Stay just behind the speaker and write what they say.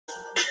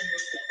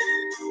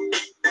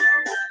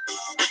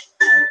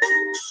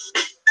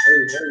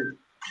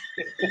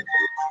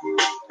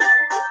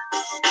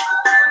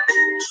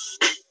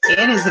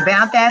It is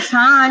about that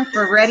time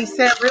for Ready,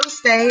 Set, Real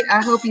Estate.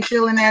 I hope you're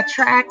feeling that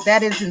track.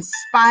 That is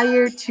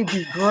Inspired to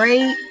Be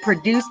Great,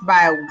 produced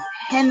by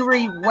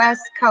Henry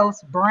West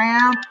Coast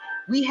Brown.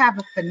 We have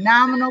a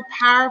phenomenal,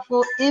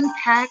 powerful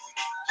impact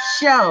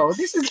show.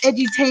 This is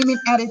edutainment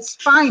at its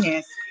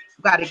finest.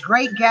 We've got a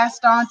great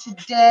guest on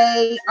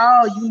today.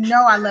 Oh, you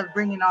know I love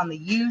bringing on the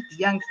youth, the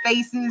young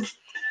faces,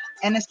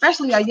 and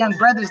especially our young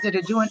brothers that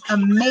are doing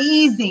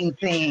amazing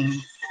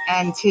things.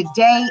 And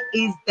today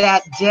is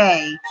that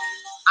day.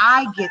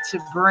 I get to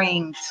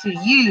bring to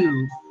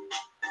you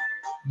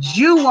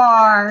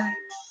Juwar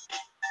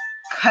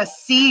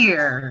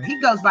Kassir. He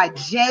goes by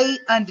J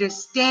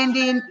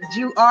Understanding.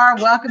 Juwar,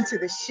 welcome to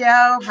the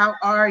show. How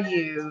are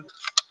you?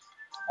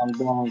 I'm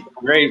doing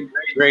great.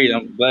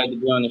 I'm glad to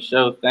be on the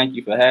show. Thank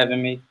you for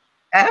having me.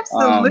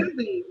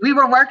 Absolutely. We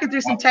were working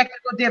through some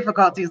technical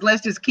difficulties.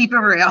 Let's just keep it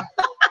real.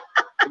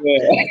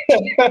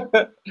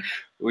 Yeah.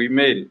 We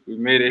made it. We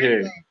made it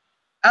here.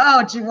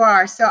 Oh,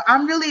 Juwar. So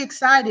I'm really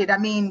excited. I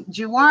mean,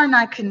 Juwar and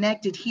I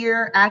connected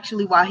here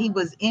actually while he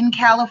was in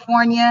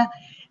California,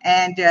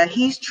 and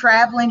he's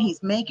traveling,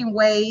 he's making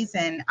waves,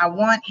 and I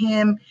want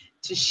him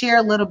to share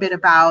a little bit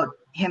about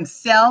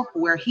himself,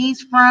 where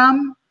he's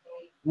from,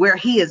 where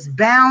he is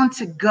bound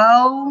to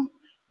go,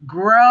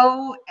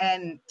 grow,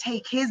 and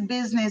take his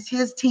business,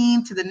 his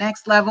team to the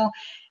next level.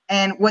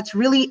 And what's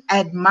really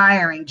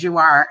admiring,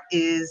 Juwar,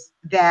 is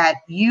that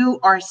you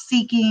are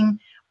seeking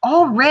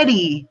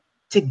already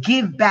to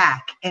give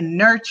back and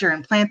nurture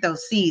and plant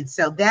those seeds.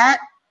 So that,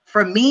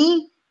 for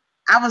me,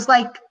 I was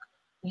like,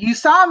 you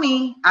saw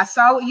me. I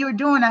saw what you were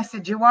doing. I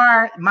said,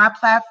 Juwar, my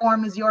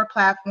platform is your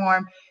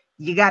platform.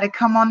 You got to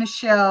come on the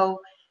show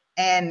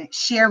and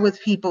share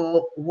with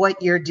people what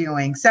you're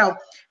doing. So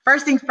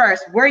first things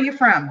first, where are you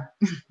from?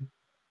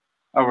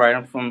 All right.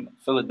 I'm from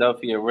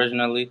Philadelphia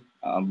originally,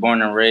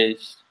 born and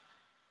raised.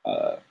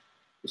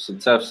 It's a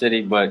tough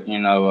city, but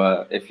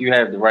if you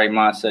have the right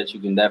mindset, you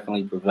can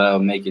definitely prevail,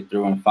 make it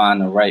through, and find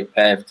the right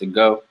path to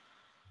go.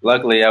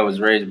 Luckily, I was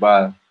raised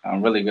by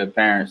really good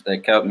parents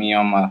that kept me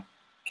on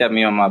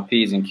my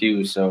P's and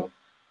Q's. So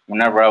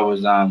whenever I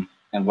was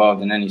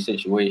involved in any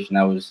situation,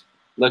 I was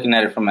looking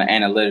at it from an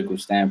analytical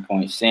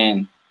standpoint,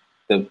 seeing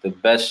the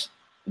best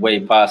way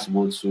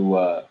possible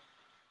to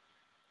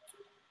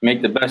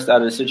make the best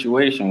out of the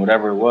situation,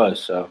 whatever it was.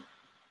 So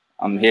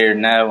I'm here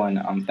now, and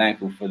I'm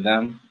thankful for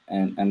them,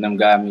 and them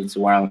guide me to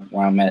where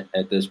I'm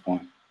at this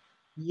point.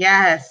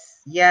 Yes,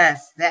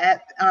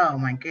 that, oh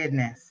my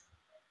goodness.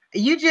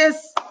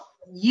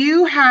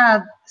 You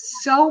have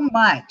so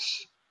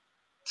much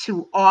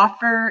to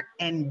offer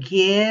and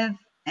give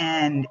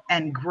and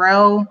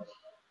grow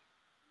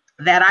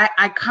that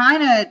I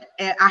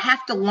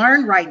have to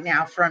learn right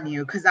now from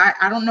you, because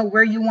I don't know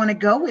where you want to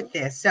go with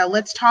this. So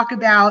let's talk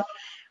about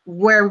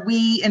where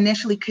we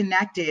initially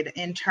connected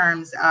in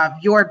terms of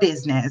your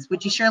business.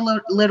 Would you share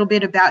a little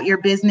bit about your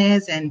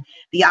business and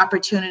the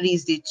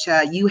opportunities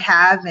that you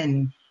have,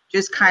 and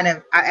just kind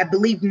of, I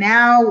believe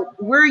now,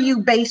 where are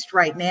you based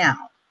right now?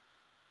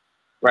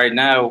 Right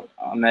now,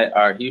 I'm at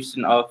our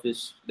Houston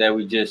office that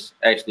we just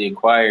actually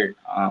acquired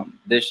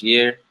this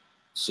year.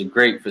 It's a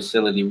great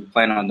facility. We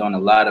plan on doing a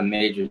lot of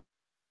major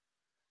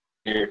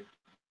here.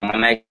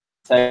 I'm at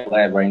Tech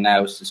Lab right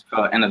now. It's just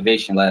called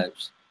Innovation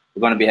Labs. We're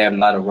going to be having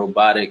a lot of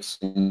robotics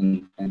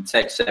and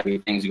tech-savvy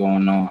things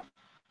going on.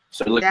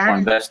 So look for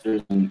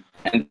investors and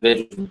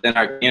individuals within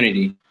our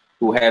community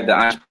who have the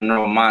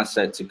entrepreneurial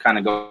mindset to kind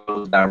of go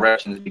those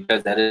directions,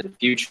 because that is the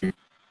future,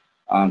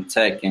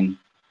 tech and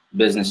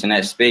business in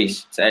that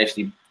space, to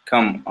actually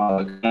come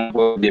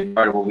be a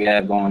part of what we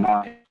have going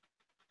on.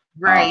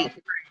 Right.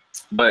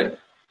 But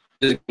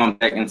just going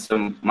back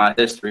into my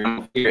history,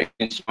 I'm here in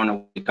Arizona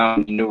with the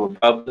company New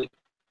Republic.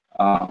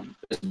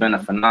 It's been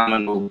a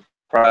phenomenal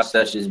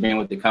process just being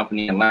with the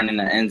company and learning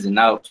the ins and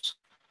outs.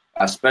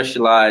 I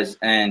specialize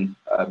in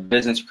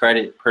business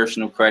credit,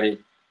 personal credit,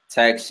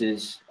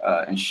 taxes,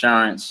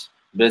 insurance,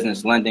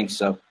 business lending.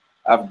 So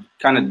I've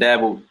kind of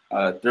dabbled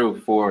through.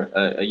 For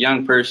a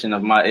young person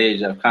of my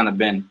age, I've kind of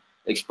been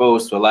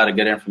exposed to a lot of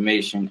good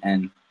information,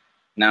 and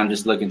now I'm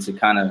just looking to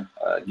kind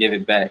of give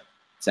it back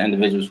to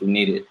individuals who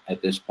need it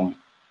at this point.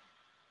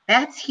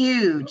 That's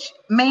huge.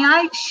 May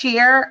I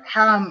share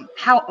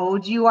how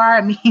old you are?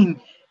 I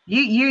mean,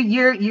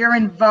 you're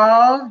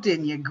involved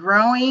and you're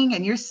growing,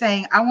 and you're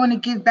saying, I want to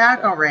give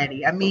back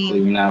already. I mean,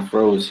 hopefully you're not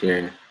froze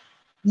here.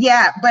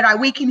 Yeah, but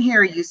we can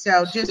hear you.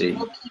 So just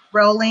we'll keep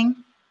rolling.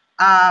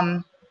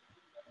 Can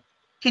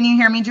you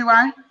hear me,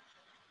 Juwar?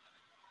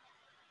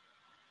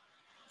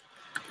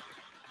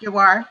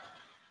 Juwar?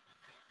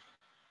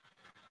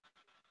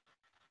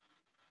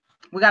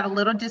 We got a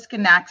little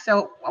disconnect.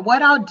 So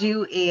what I'll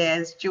do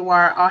is,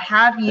 Juwar, I'll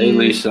have you. Hey,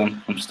 Lisa,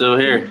 I'm still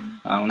here.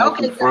 I don't know if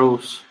you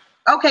froze.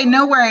 Okay,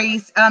 no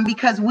worries.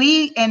 Because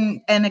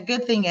and a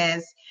good thing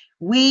is,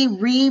 we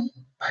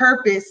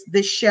repurpose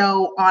the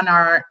show on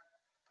our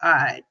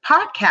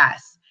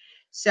podcast.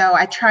 So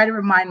I try to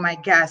remind my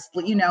guests,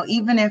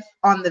 even if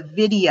on the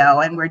video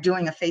and we're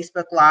doing a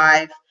Facebook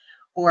Live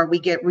or we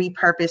get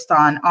repurposed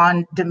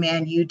on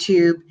demand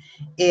YouTube.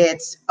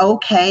 It's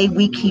okay.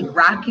 We keep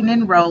rocking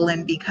and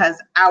rolling because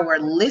our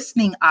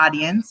listening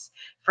audience,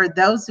 for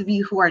those of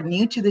you who are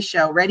new to the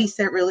show, Ready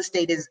Set Real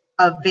Estate is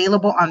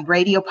available on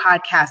radio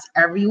podcasts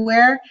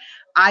everywhere.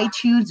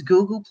 iTunes,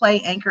 Google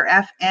Play, Anchor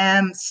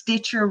FM,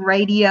 Stitcher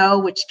Radio,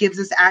 which gives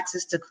us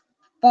access to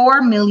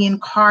 4 million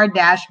car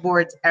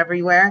dashboards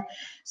everywhere.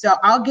 So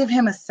I'll give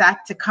him a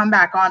sec to come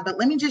back on, but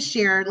let me just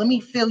share, let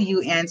me fill you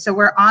in. So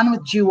we're on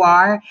with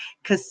Jawar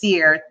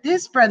Kassir.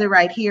 This brother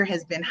right here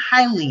has been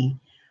highly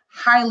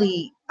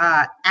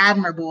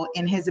admirable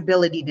in his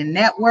ability to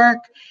network,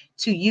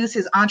 to use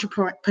his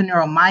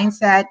entrepreneurial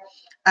mindset.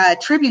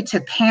 Tribute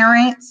to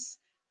parents,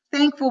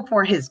 thankful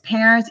for his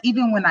parents.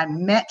 Even when I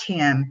met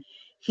him,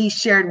 he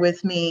shared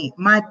with me,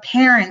 my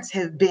parents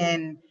have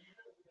been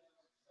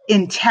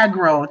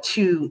integral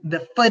to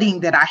the footing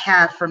that I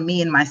have for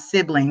me and my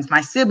siblings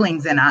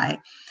and I,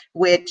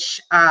 which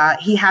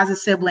he has a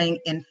sibling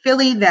in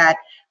Philly that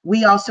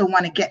we also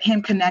want to get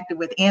him connected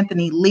with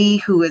Anthony Lee,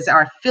 who is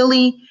our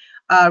Philly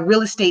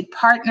real estate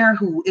partner,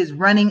 who is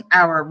running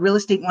our Real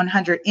Estate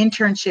 100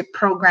 internship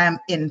program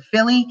in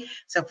Philly.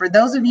 So for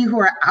those of you who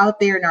are out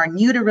there and are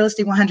new to Real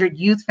Estate 100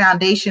 Youth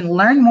Foundation,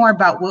 learn more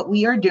about what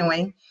we are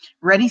doing.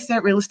 Ready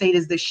Set Real Estate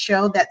is the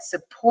show that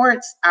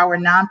supports our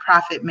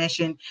nonprofit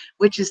mission,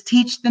 which is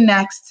teach the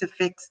next to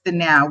fix the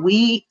now.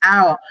 We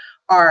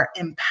are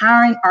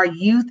empowering our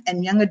youth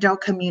and young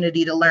adult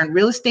community to learn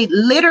real estate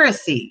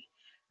literacy,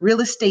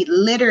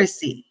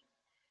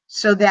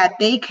 so that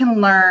they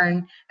can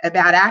learn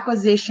about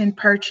acquisition,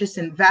 purchase,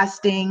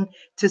 investing,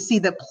 to see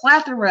the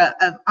plethora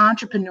of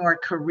entrepreneur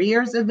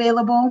careers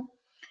available.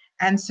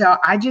 And so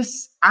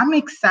I'm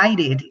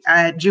excited.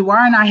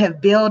 Jawar and I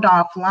have built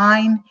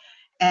offline,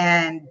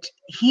 and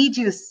he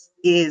just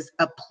is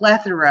a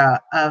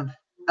plethora of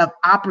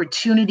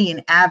opportunity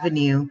and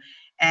avenue.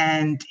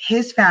 And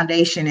his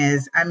foundation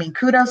is, I mean,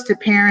 kudos to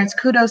parents,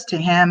 kudos to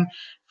him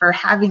for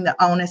having the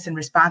onus and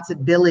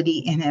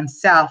responsibility in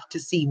himself to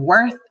see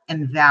worth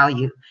and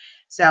value.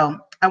 So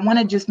I want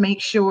to just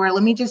make sure,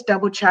 let me just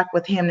double check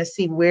with him to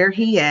see where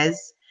he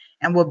is,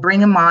 and we'll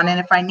bring him on. And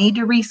if I need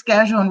to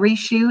reschedule and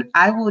reshoot,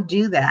 I will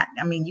do that.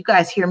 I mean, you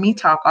guys hear me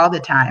talk all the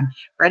time.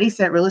 Ready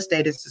Set Real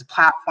Estate is this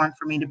platform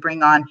for me to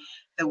bring on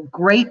the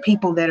great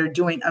people that are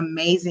doing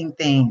amazing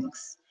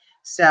things.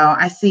 So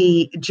I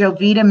see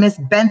Jovita, Miss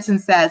Benson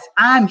says,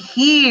 I'm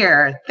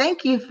here.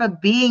 Thank you for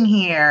being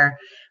here.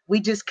 We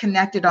just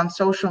connected on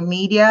social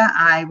media.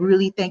 I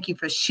really thank you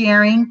for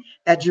sharing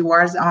that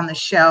Jawar's on the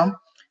show.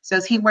 So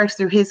as he works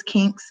through his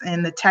kinks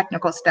and the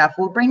technical stuff,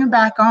 we'll bring him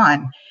back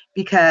on,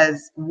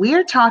 because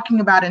we're talking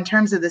about in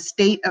terms of the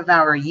state of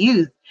our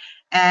youth.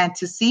 And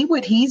to see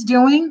what he's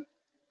doing,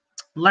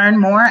 learn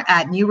more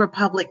at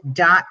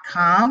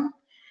newrepublic.com.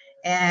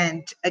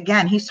 And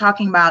again, he's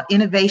talking about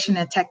innovation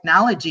and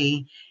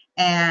technology.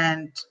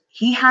 And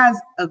he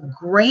has a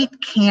great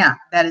camp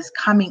that is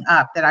coming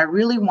up that I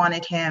really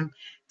wanted him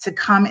to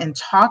come and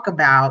talk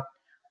about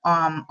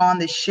on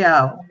the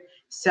show.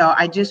 So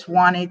I just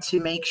wanted to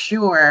make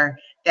sure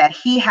that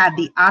he had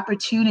the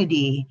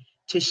opportunity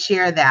to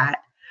share that.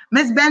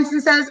 Miss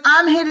Benson says,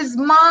 I'm his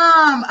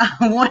mom.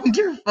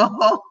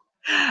 Wonderful.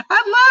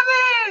 I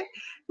love it.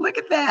 Look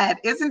at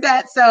that. Isn't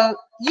that so?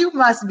 You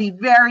must be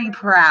very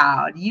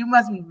proud. You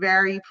must be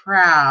very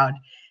proud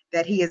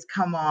that he has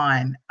come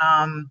on.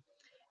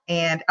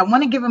 And I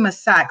want to give him a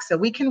sec so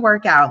we can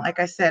work out. Like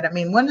I said, I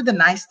mean, one of the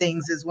nice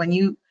things is when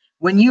you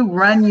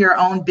run your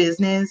own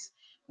business,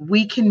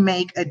 we can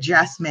make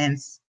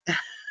adjustments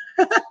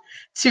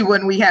to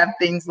when we have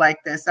things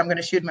like this. I'm going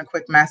to shoot him a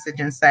quick message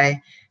and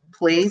say,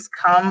 please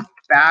come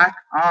back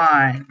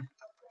on.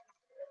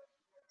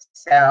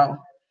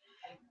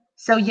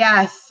 So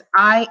yes,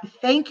 I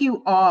thank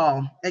you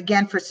all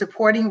again for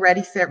supporting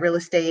Ready Set Real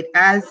Estate.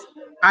 As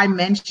I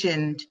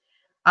mentioned,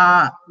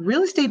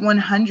 Real Estate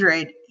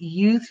 100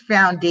 Youth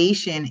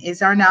Foundation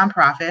is our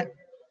nonprofit,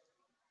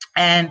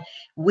 and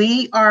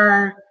we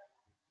are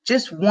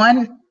just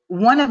one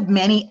of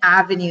many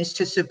avenues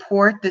to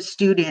support the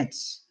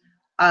students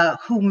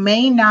who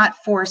may not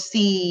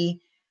foresee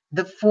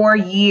the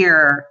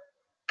 4-year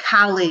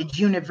college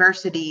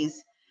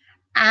universities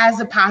as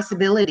a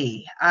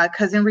possibility,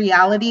 because in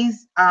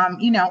realities,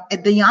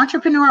 the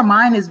entrepreneur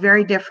mind is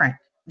very different.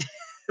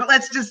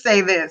 Let's just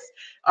say this.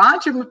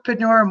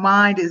 Entrepreneur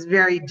mind is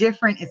very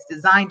different. It's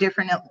designed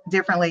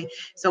differently.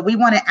 So we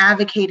want to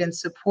advocate and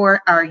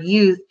support our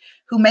youth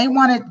who may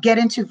want to get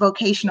into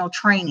vocational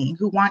training,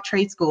 who want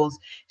trade schools.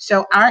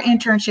 So our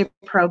internship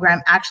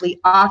program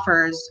actually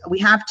offers, we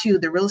have two,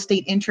 the real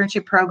estate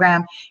internship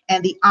program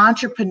and the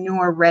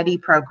entrepreneur ready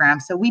program.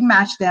 So we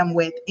match them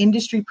with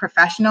industry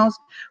professionals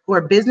who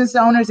are business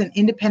owners and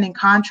independent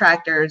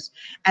contractors,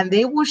 and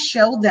they will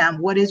show them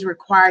what is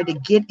required to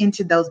get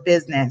into those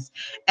business.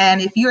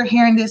 And if you're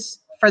hearing this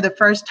for the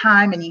first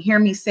time, and you hear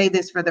me say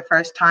this for the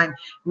first time,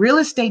 real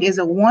estate is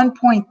a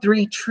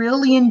 $1.3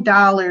 trillion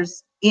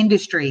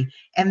industry,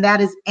 and that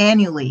is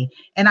annually.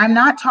 And I'm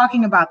not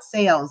talking about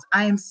sales.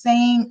 I am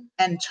saying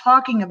and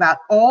talking about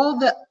all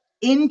the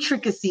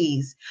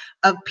intricacies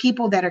of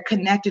people that are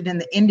connected in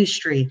the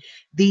industry,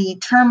 the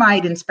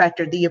termite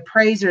inspector, the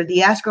appraiser,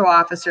 the escrow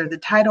officer, the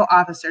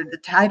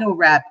title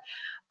rep.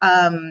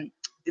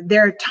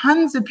 There are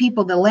tons of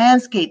people, the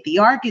landscape, the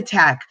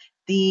architect,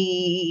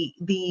 the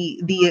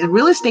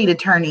real estate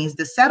attorneys,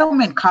 the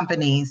settlement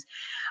companies.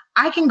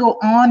 I can go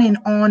on and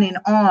on and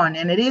on.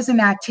 And it is an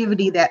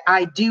activity that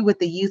I do with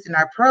the youth in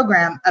our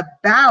program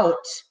about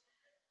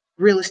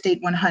Real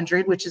Estate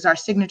 100, which is our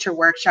signature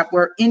workshop.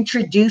 We're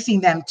introducing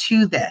them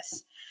to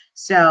this.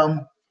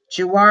 So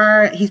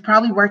Jawar, he's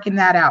probably working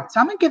that out.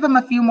 So I'm going to give him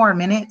a few more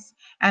minutes.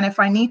 And if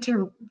I need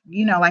to,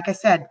 like I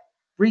said,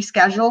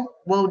 reschedule,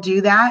 we'll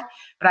do that.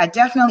 But I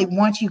definitely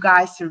want you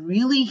guys to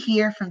really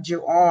hear from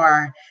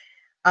Jawar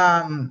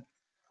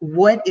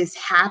what is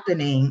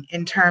happening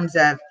in terms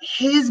of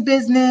his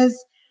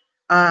business,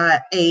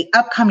 a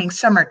upcoming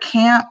summer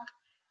camp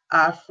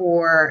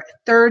for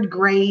third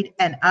grade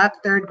and up,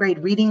 third grade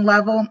reading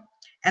level.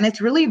 And it's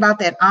really about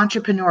that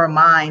entrepreneur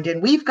mind.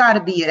 And we've got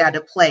to be at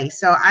a place.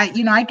 So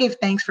I give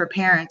thanks for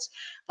parents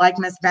like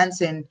Miss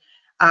Benson,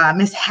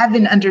 Miss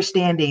Heaven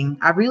Understanding.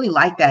 I really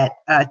like that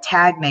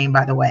tag name,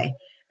 by the way,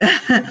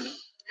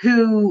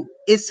 who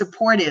is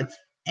supportive.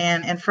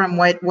 And from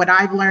what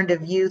I've learned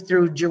of you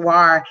through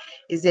Jawar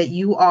is that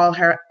you all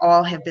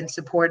have been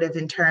supportive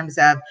in terms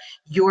of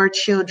your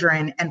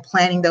children and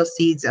planting those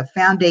seeds of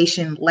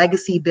foundation,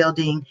 legacy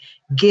building,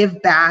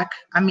 give back.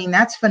 I mean,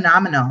 that's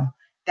phenomenal.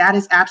 That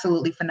is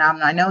absolutely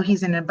phenomenal. I know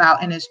he's in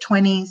his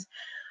 20s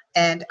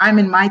and I'm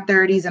in my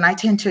 30s, and I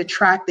tend to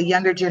attract the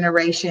younger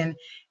generation.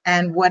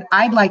 And what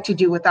I'd like to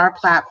do with our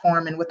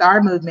platform and with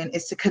our movement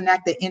is to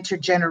connect the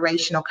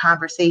intergenerational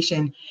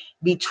conversation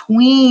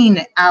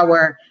between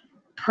our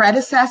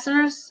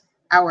predecessors,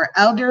 our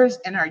elders,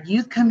 and our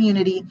youth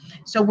community.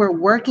 So we're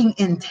working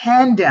in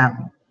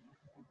tandem,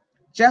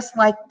 just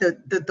like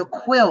the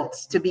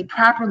quilts, to be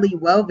properly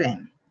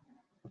woven.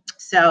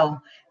 So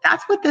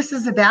that's what this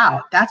is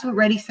about. That's what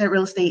Ready Set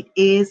Real Estate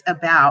is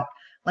about.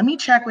 Let me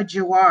check with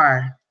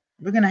Jawar.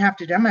 I'm gonna have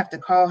to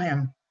call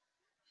him.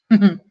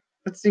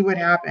 Let's see what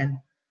happened.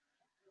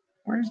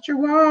 Where's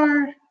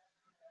Jawar?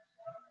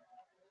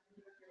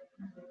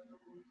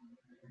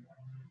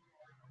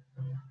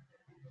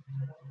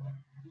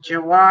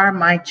 Jawar,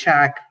 mic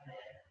check.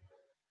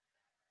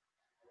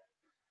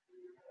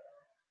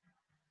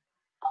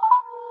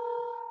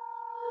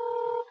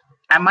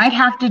 I might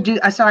have to do,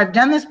 so I've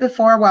done this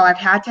before while I've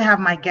had to have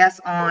my guests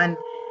on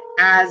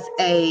as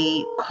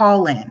a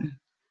call-in.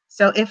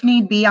 So if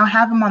need be, I'll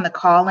have him on the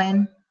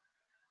call-in.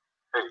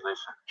 Hey,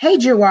 Lisa. Hey,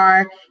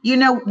 Jawar,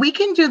 we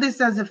can do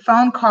this as a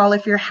phone call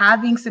if you're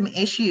having some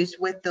issues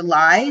with the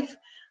live,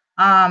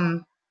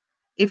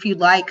 if you'd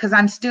like, because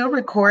I'm still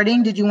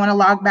recording. Did you want to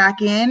log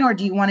back in, or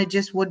do you want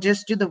to we'll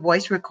just do the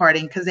voice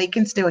recording because they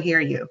can still hear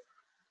you?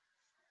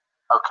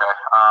 Okay.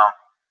 I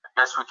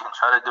guess we can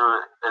try to do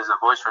it as a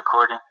voice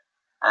recording,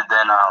 and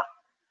then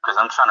because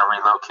I'm trying to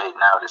relocate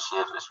now to see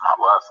if it's my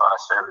Wi-Fi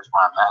service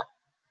where I'm at.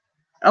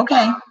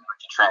 Okay. We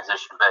can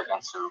transition back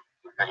into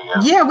the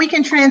video. Yeah, we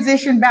can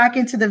transition back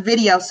into the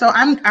video. So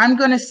I'm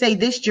going to say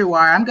this,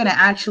 Jawar. I'm going to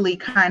actually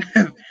kind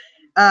of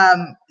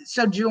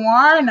so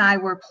Jawar and I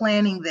were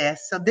planning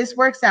this. So this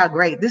works out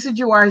great. This is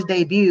Jawar's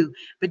debut,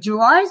 but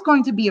Jawar is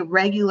going to be a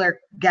regular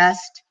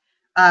guest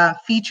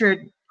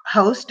featured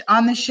host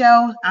on the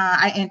show.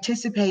 I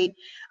anticipate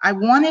I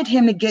wanted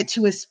him to get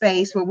to a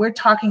space where we're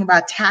talking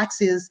about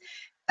taxes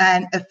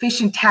and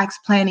efficient tax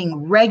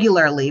planning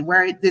regularly,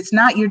 where it's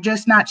not, you're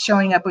just not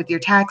showing up with your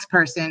tax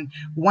person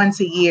once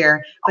a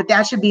year, but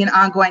that should be an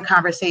ongoing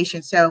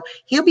conversation. So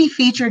he'll be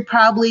featured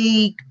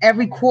probably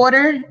every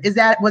quarter. Was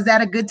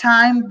that a good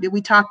time? We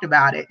talked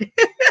about it. Yeah,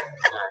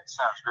 it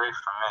sounds great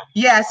for me.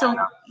 Yeah, so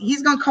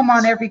he's going to come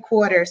on every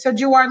quarter. So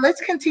Jawar, let's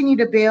continue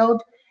to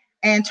build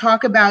and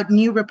talk about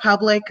New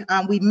Republic.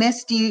 We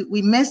missed you.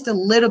 We missed a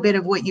little bit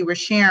of what you were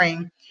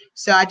sharing.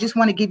 So I just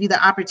want to give you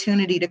the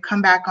opportunity to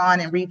come back on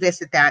and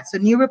revisit that.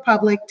 So New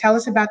Republic, tell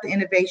us about the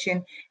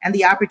innovation and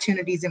the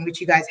opportunities in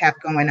which you guys have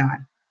going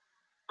on.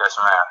 Yes,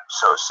 ma'am.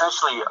 So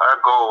essentially our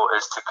goal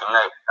is to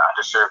connect the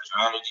underserved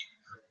community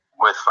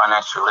with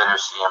financial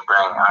literacy and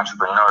bring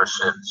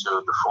entrepreneurship to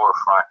the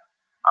forefront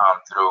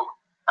through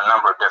a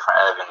number of different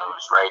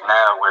avenues. Right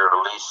now we're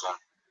releasing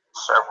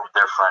several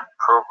different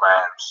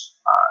programs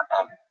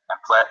and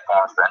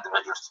platforms for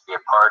individuals to be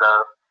a part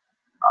of.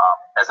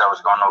 As I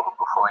was going over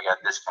before we got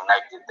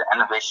disconnected, the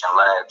Innovation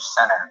Lab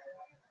Center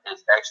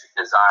is actually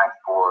designed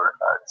for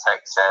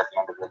tech-savvy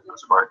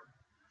individuals or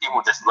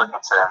people just looking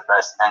to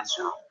invest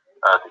into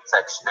the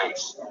tech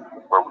space,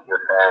 where we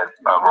could have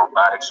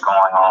robotics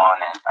going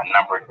on and a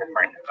number of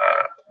different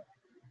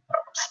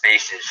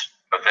spaces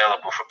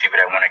available for people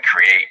that want to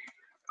create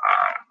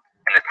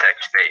in the tech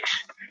space.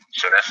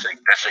 So that's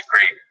a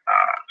great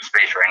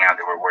space right now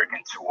that we're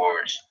working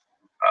towards.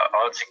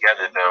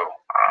 Altogether, though,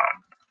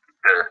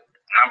 the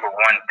number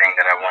one thing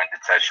that I wanted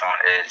to touch on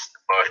is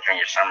the Boss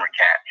Junior Summer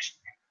Camps,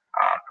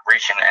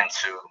 reaching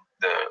into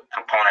the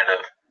component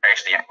of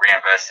actually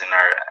reinvesting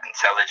our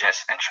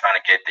intelligence and trying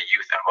to get the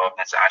youth involved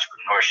into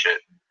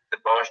entrepreneurship. The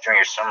Boss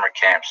Junior summer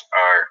camps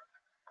are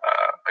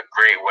a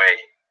great way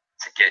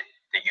to get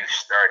the youth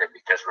started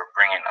because we're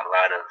bringing a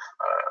lot of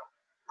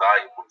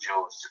valuable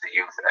jewels to the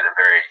youth at a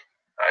very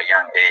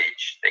young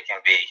age. They can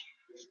be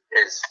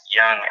as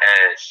young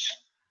as,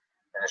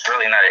 and it's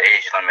really not an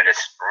age limit,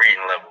 it's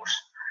reading levels.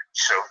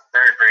 So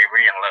third grade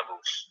reading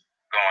levels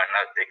going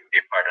up, they can be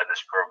a part of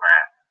this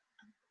program.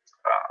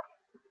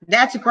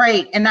 That's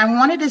great. And I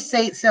wanted to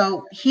say,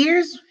 so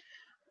here's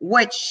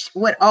what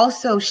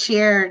also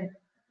showed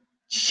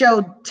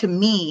to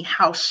me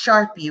how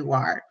sharp you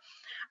are.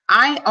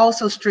 I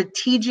also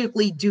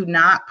strategically do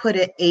not put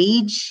an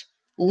age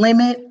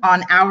limit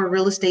on our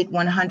Real Estate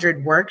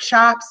 100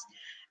 workshops.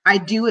 I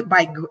do it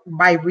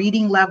by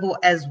reading level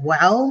as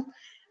well.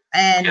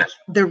 And yes,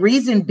 the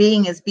reason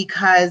being is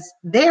because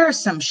there are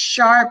some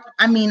sharp,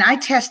 I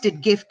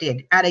tested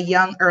gifted at a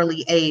young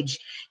early age.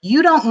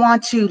 You don't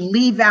want to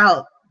leave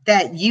out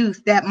that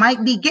youth that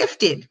might be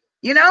gifted.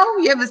 You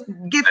have a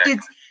gifted,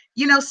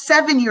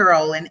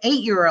 7-year-old and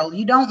 8-year-old.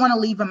 You don't want to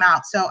leave them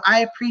out. So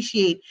I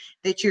appreciate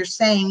that you're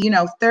saying,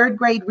 third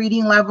grade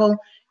reading level,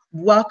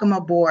 welcome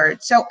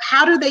aboard. So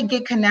how do they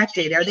get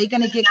connected? Are they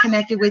going to get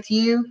connected with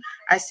you?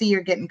 I see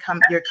you're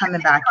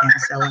coming back in.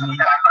 So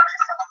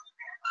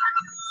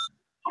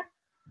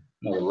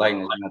no, the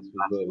lighting is not too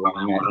good where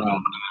I'm at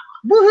now.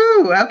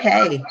 Woohoo!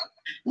 Okay,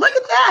 look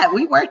at that.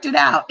 We worked it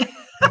out.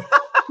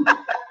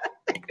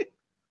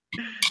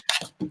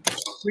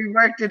 We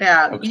worked it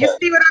out. Okay. You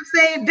see what I'm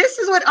saying? This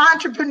is what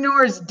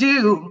entrepreneurs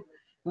do.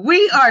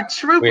 We are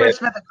troopers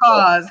for the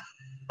cause.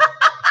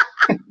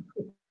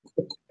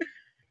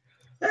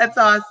 That's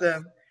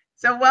awesome.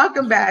 So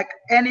welcome back.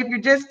 And if you're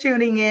just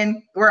tuning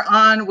in, we're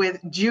on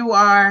with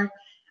Juar.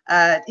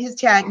 His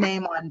tag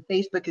name on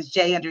Facebook is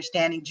J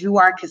Understanding,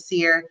 Juar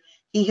Kassir.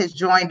 He has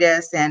joined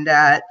us, and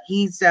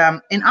he's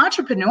an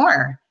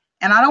entrepreneur.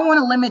 And I don't want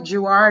to limit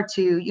Juar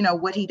to,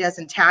 what he does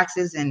in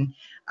taxes and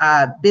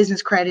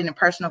business credit and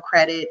personal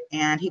credit.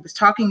 And he was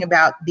talking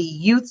about the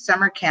youth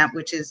summer camp,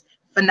 which is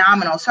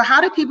phenomenal. So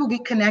how do people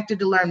get connected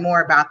to learn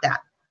more about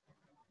that?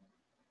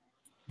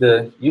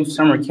 The youth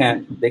summer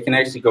camp, they can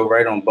actually go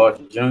right on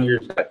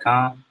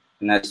bossjuniors.com,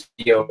 and that's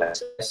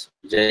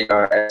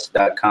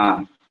bossjrs.com.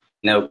 And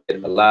they'll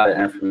get a lot of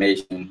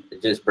information.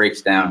 It just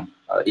breaks down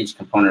each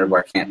component of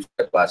our camp.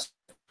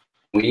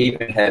 We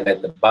even have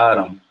at the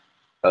bottom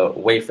a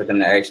way for them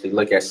to actually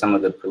look at some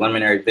of the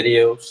preliminary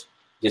videos,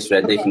 just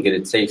so that they can get a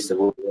taste of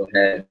what we'll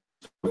have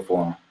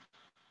for them.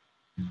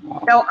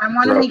 So I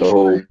want to make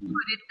sure I put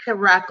it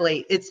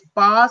correctly. It's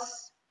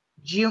Boss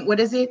June. What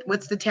is it?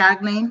 What's the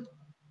tag name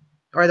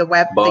or the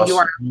web? Boss, the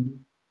URL?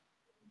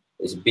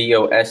 It's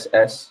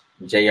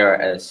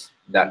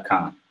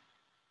bossjrs.com.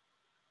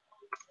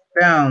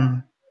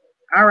 Boom.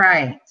 All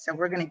right. So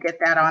we're going to get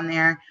that on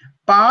there.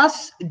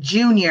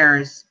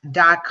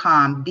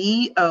 Bossjuniors.com.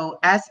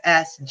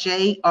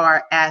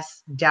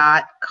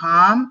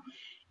 BOSSJRS.com.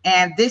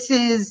 And this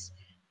is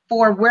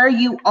for where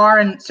you are.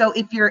 And so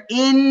if you're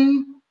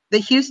in the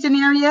Houston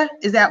area,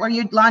 is that where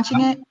you're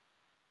launching it?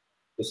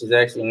 This is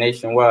actually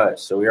nationwide.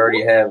 So we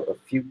already have a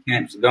few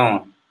camps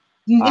going.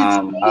 It's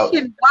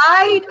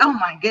nationwide? Oh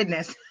my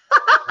goodness.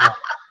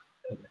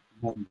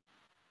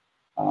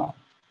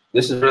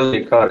 This is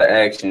really a call to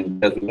action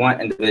because we want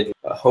individuals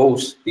to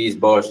host these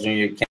Boss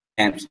Junior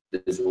camps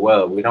as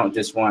well. We don't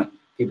just want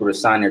people to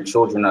sign their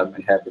children up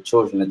and have the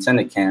children attend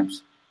the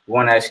camps. We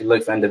want to actually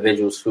look for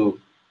individuals who,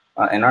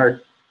 in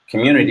our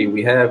community,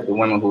 we have the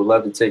women who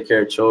love to take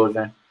care of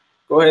children.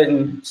 Go ahead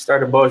and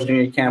start a Boss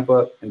Junior camp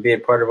up and be a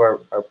part of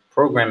our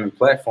programming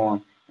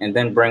platform, and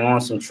then bring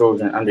on some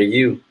children under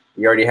you.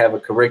 We already have a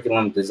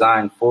curriculum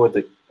designed for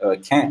the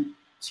camp,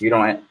 so you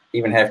don't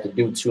even have to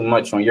do too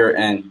much on your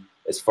end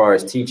as far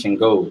as teaching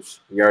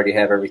goes. We already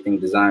have everything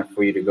designed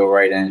for you to go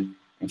right in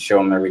and show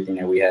them everything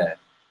that we have.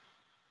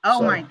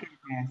 Oh, my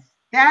goodness.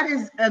 That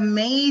is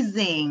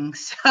amazing.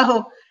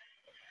 So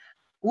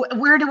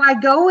where do I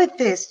go with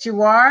this,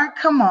 Juar?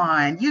 Come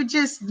on. You're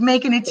just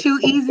making it too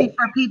easy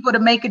for people to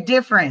make a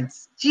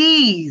difference.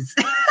 Jeez.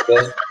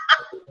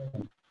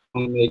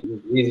 Make it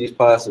as easy as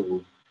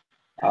possible.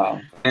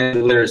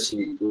 Financial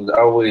literacy was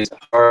always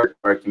hard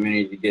for our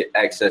community to get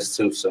access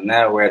to. So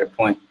now we're at a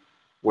point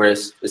where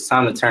it's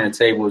time to turn the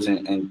tables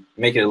and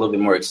make it a little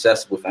bit more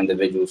accessible for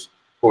individuals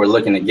who are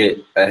looking to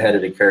get ahead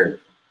of the curve.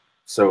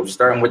 So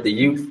starting with the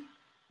youth,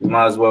 you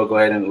might as well go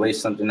ahead and lay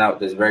something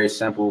out that's very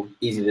simple,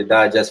 easy to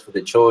digest for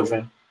the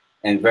children,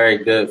 and very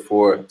good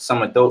for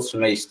some adults who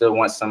may still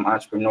want some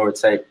entrepreneur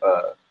type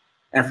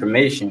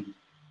information.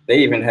 They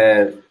even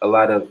have a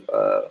lot of,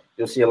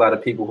 you'll see a lot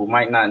of people who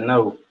might not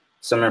know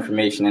some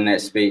information in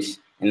that space,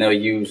 and they'll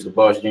use the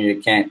Boss Junior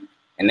camp,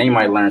 and they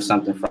might learn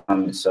something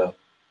from it. So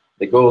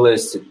the goal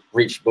is to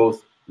reach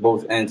both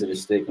ends of the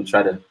stick and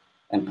try to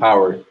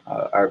empower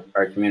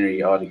our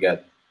community all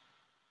together.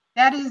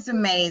 That is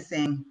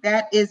amazing.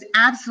 That is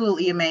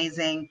absolutely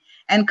amazing.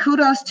 And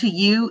kudos to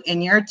you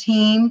and your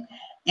team.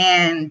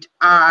 And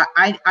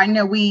I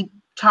know we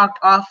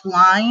talked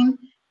offline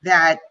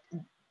that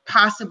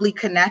possibly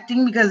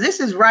connecting, because this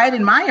is right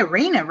in my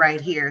arena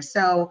right here.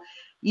 So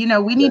You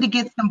know, we need Yeah. to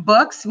get some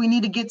books. We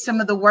need to get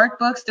some of the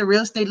workbooks, the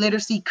real estate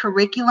literacy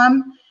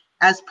curriculum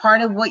as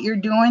part of what you're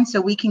doing,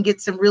 so we can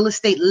get some real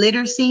estate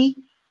literacy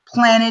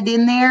planted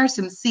in there,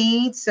 some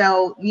seeds.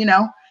 So, you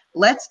know,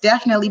 let's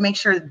definitely make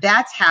sure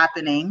that's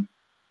happening.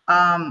 We're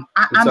I'm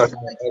so talking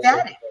about asset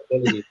ecstatic.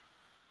 liability.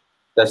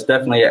 That's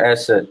definitely an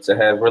asset to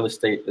have real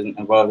estate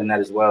involved in that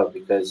as well,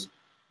 because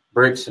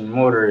bricks and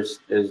mortar is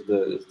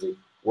the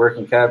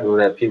working capital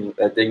that people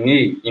that they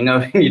need. You know,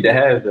 they need to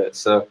have that.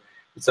 So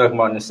we're talking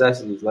about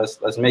necessities.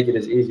 Let's make it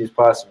as easy as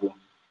possible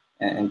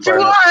and Jamar,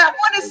 partner up. I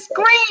want to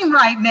scream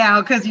right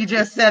now because you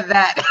just said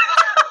that.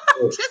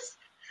 Just,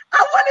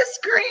 I want to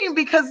scream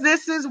because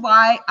this is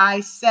why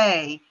I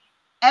say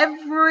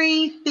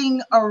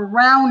everything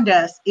around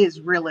us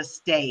is real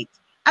estate.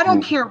 I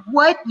don't Mm, care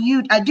what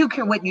you, I do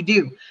care what you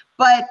do,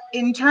 but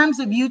in terms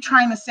of you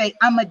trying to say,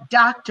 I'm a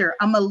doctor,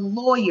 I'm a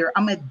lawyer,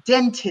 I'm a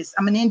dentist,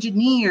 I'm an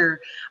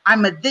engineer,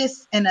 I'm a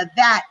this and a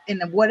that,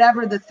 and a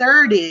whatever the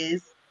third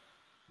is,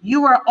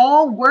 you are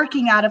all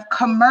working out of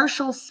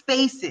commercial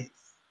spaces,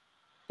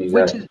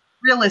 which is exactly.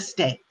 real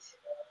estate.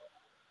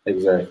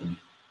 Exactly.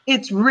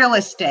 It's real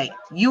estate.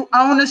 You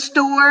own a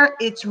store,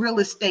 it's real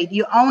estate.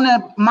 You own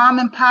a mom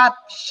and pop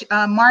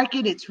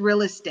market, it's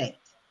real estate.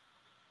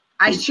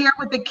 I share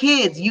with the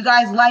kids, you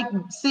guys like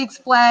Six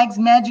Flags,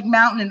 Magic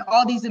Mountain, and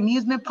all these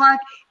amusement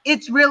parks,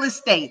 it's real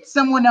estate.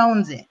 Someone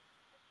owns it.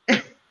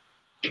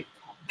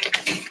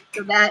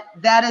 So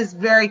that is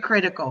very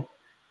critical.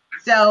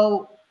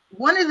 So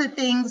one of the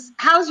things,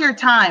 how's your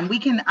time?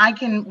 I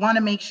can want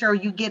to make sure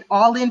you get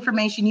all the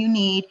information you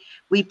need.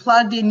 We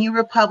plugged in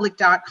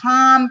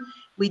newrepublic.com.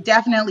 We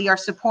definitely are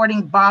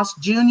supporting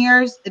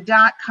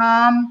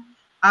bossjuniors.com.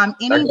 I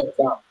Any got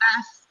time.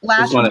 Just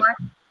last want to remark?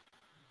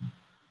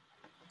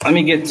 let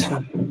me get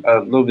to a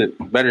little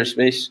bit better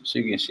space so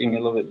you can see me a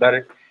little bit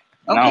better.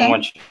 And I don't Okay.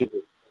 want you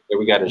to that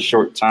we got a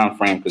short time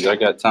frame because I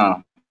got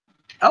time.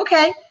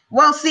 Okay.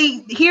 Well,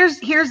 see, here's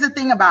the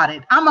thing about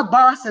it. I'm a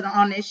boss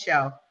on this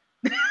show.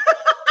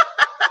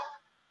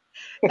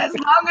 As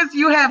long as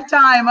you have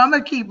time, I'm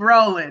gonna keep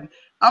rolling.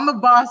 I'm a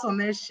boss on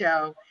this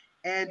show,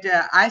 and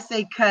I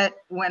say cut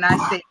when I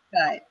say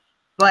cut.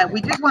 But we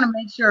just want to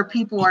make sure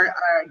people are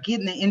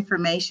getting the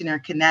information or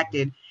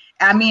connected.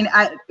 I mean,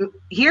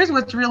 here's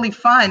what's really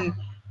fun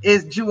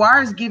is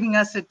Juar is giving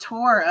us a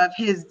tour of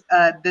his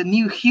the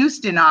new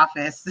Houston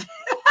office.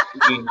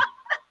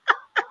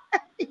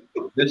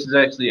 This is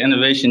actually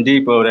Innovation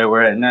Depot that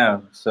we're at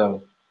now.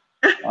 So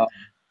we're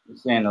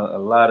seeing a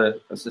lot of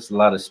it's just a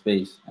lot of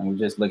space, and we're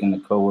just looking to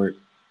co-work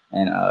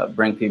and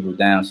bring people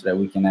down so that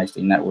we can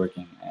actually network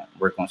and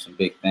work on some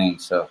big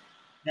things. So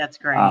That's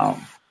great.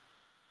 um,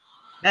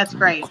 That's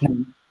great.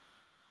 we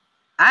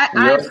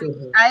I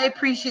also I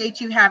appreciate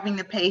you having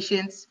the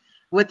patience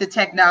with the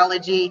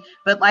technology,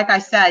 but like I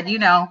said, you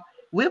know,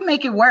 we'll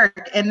make it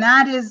work, and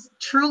that is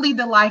truly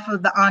the life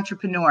of the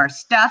entrepreneur.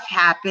 Stuff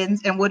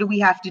happens, and what do we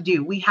have to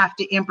do? We have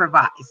to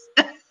improvise.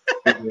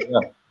 figure it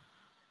out.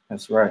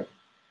 That's right.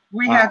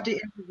 We have Um, to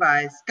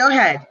improvise. Go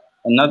ahead.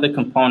 Another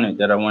component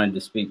that I wanted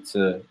to speak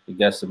to the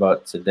guests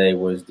about today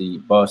was the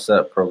Boss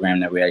Up program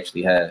that we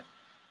actually had,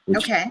 which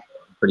is Okay.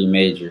 pretty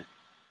major.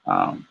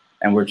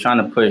 And we're trying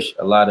to push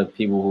a lot of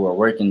people who are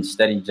working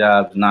steady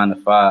jobs, 9 to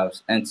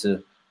 5s,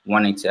 into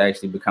wanting to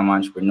actually become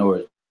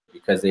entrepreneurs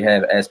because they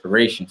have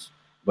aspirations,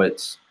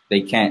 but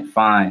they can't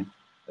find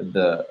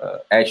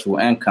the actual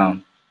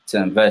income to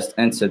invest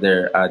into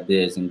their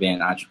ideas and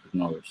being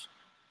entrepreneurs.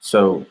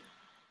 So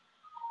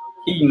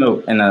key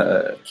note and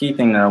a key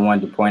thing that I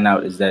wanted to point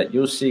out is that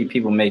you'll see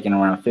people making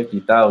around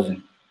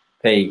 50,000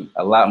 pay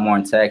a lot more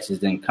in taxes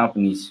than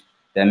companies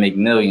that make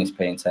millions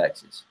pay in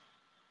taxes.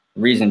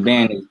 The reason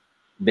being is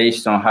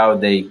based on how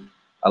they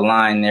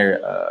align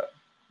their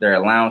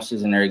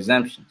allowances and their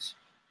exemptions.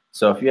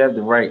 So if you have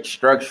the right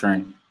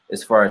structuring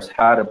as far as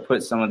how to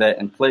put some of that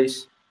in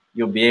place,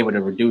 you'll be able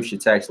to reduce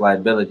your tax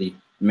liability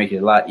and make it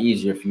a lot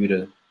easier for you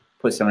to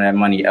put some of that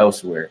money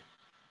elsewhere.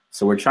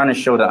 So we're trying to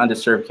show the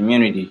underserved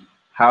community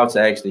how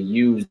to actually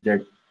use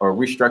their or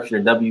restructure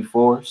their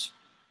W-4s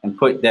and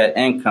put that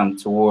income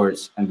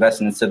towards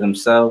investing into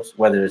themselves,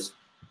 whether it's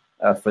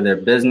for their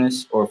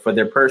business or for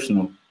their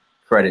personal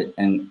credit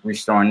and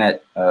restoring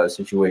that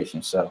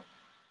situation. So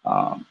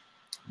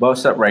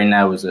Boss Up right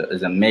now is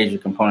a major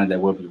component that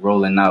we'll be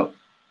rolling out,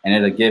 and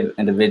it'll give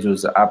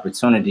individuals the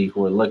opportunity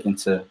who are looking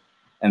to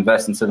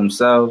invest into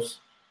themselves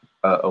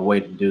a way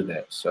to do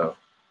that. So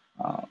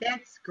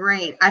That's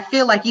great. I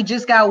feel like you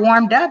just got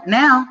warmed up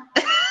now.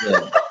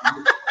 yeah,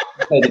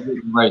 had to get in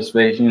the right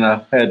space, you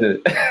know. Had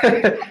to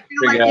Feel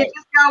figure like you out.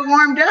 just got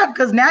warmed up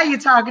because now you're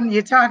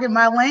talking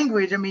my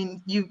language. I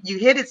mean, you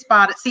hit it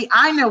spot. See,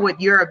 I know what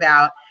you're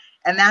about,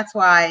 and that's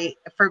why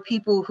for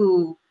people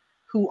who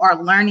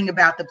are learning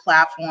about the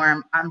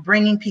platform, I'm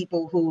bringing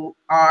people who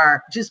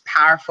are just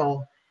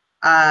powerful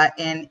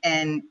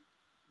and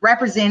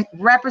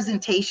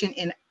representation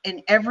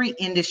in every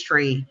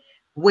industry,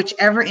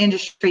 whichever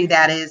industry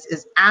that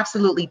is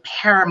absolutely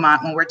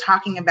paramount when we're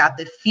talking about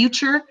the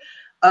future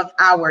of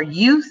our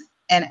youth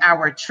and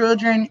our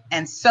children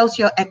and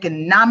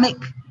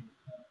socioeconomic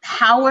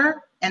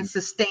power. and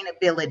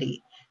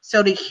sustainability.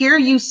 So to hear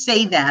you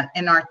say that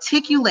and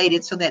articulate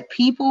it so that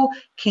people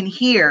can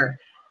hear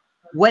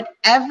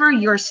whatever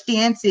your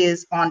stance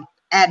is on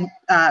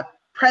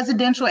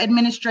presidential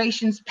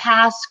administrations,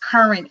 past,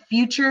 current,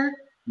 future,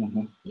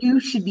 you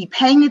should be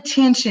paying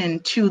attention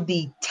to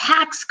the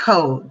tax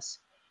codes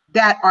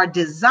that are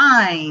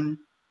designed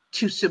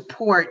to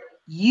support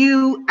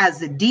you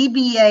as a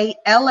DBA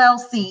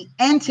LLC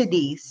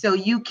entity so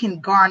you can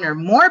garner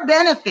more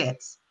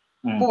benefits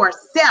for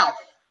self.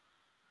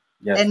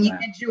 Yes, and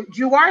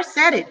Juwar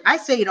said it. I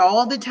say it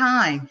all the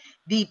time.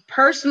 The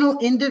personal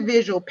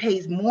individual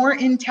pays more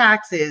in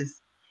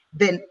taxes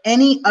than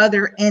any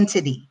other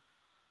entity.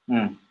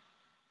 And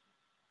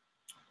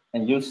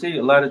you'll see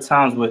a lot of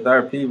times with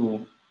our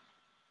people,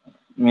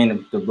 I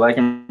mean the black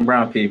and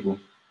brown people,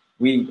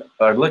 we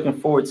are looking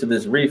forward to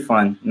this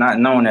refund, not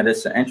knowing that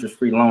it's an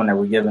interest-free loan that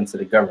we're giving to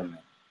the government.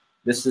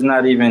 This is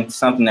not even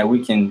something that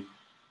we can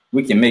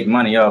make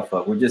money off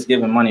of. We're just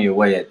giving money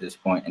away at this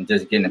point and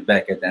just getting it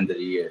back at the end of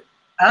the year.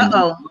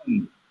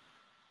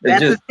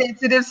 That's a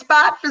sensitive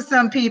spot for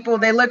some people.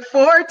 They look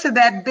forward to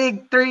that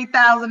big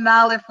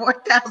 $3,000,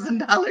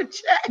 $4,000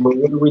 check. But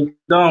what are we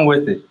doing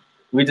with it?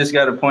 We just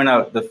got to point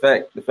out the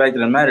fact of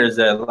the matter is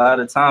that a lot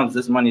of times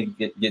this money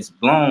gets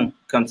blown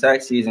come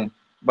tax season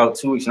about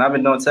 2 weeks. And I've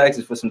been doing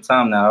taxes for some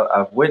time now.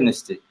 I've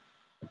witnessed it.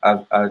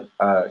 I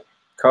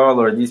call,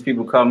 or these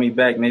people call me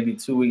back maybe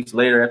 2 weeks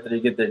later after they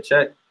get their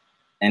check,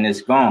 and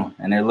it's gone.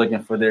 And they're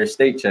looking for their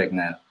estate check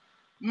now.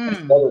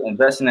 Instead of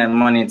investing that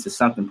money into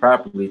something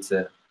properly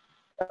to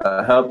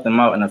help them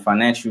out in a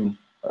financial,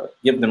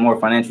 give them more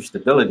financial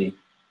stability,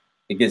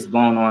 it gets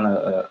blown on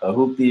a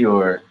hoopty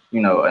or,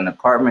 an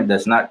apartment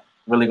that's not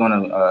really going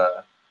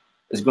to,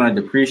 is going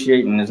to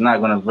depreciate and is not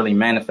going to really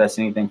manifest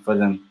anything for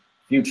them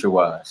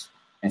future-wise.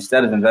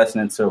 Instead of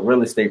investing into a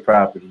real estate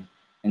property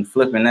and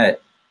flipping that,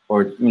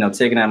 or,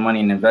 taking that money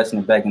and investing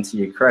it back into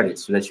your credit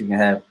so that you can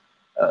have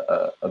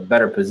a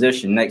better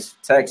position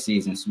next tax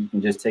season, so you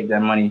can just take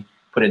that money,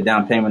 put a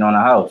down payment on a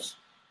house,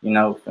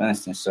 for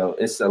instance. So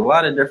it's a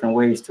lot of different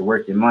ways to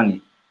work your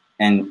money.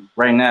 And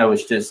right now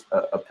it's just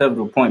a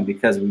pivotal point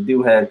because we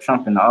do have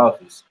Trump in the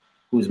office,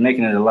 who's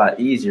making it a lot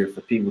easier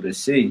for people to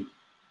see.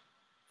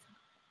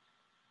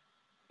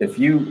 If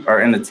you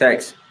are in a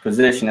tax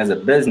position as a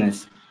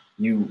business,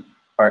 you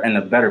are in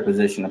a better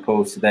position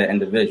opposed to that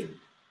individual.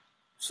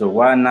 So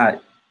why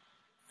not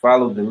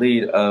follow the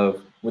lead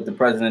of what the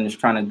president is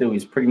trying to do?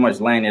 He's pretty much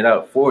laying it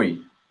out for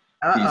you.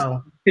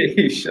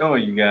 He's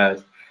showing you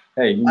guys,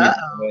 hey, you need to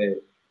go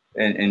ahead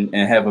and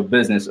have a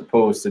business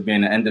opposed to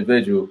being an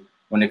individual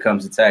when it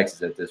comes to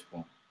taxes at this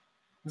point.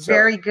 So.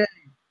 Very good.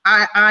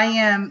 I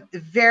am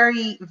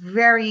very,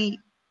 very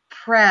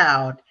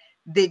proud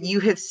that you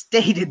have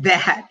stated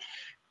that,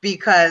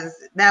 because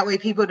that way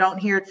people don't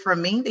hear it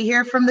from me. They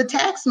hear it from the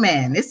tax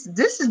man. This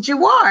is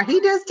Juwar. He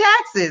does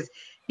taxes.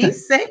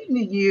 He's saying to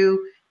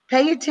you,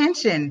 pay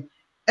attention.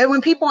 And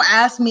when people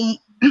ask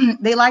me,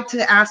 they like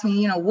to ask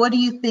me, what do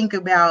you think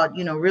about,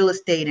 real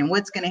estate and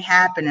what's going to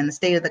happen in the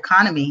state of the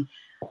economy?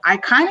 I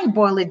kind of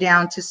boil it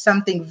down to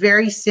something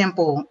very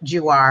simple,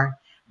 Juwar.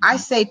 I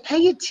say,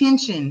 pay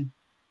attention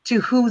to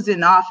who's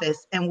in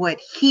office and what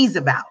he's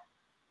about.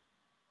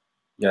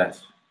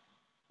 Yes.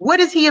 What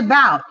is he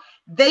about?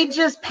 They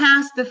just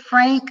passed the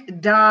Frank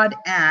Dodd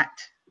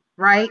Act,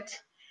 right?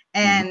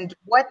 And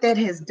what that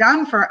has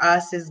done for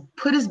us is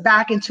put us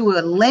back into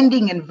a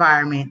lending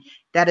environment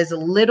that is a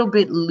little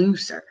bit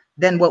looser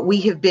than what we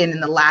have been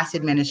in the last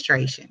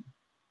administration.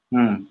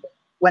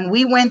 When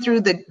we went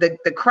through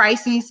the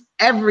crises,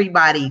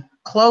 everybody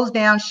closed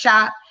down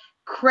shop,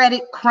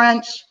 credit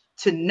crunch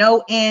to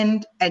no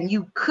end, and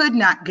you could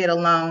not get a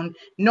loan,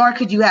 nor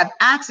could you have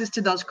access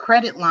to those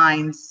credit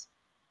lines,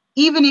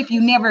 even if you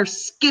never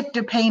skipped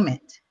a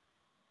payment.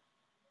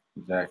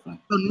 Exactly.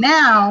 So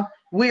now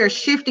we're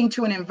shifting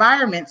to an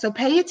environment. So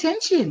pay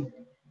attention.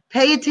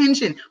 Pay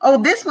attention.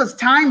 Oh, this was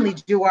timely,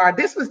 Juwar.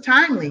 This was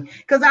timely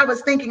because I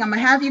was thinking I'm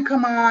going to have you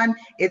come on.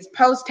 It's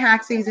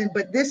post-tax season,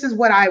 but this is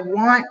what I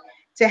want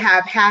to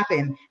have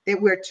happen, that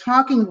we're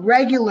talking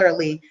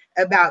regularly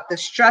about the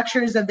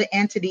structures of the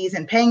entities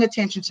and paying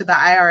attention to the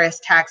IRS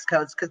tax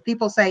codes, because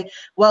people say,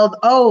 well,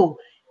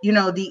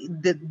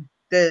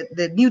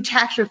 the new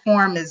tax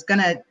reform is going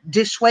to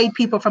dissuade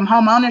people from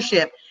home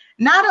ownership.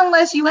 Not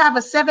unless you have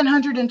a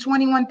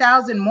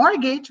 $721,000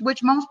 mortgage,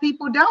 which most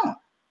people don't.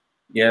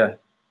 Yeah,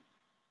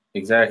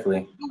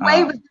 exactly. The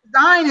way it was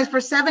designed is for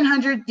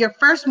 $700, your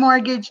first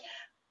mortgage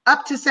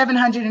up to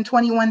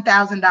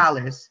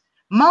 $721,000.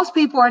 Most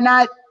people are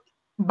not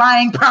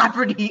buying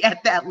property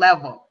at that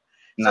level.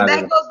 So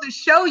that goes to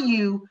show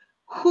you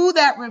who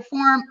that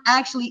reform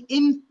actually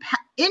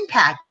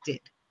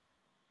impacted.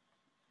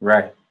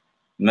 Right.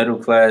 Middle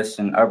class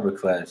and upper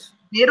class.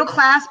 Middle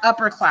class,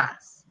 upper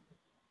class.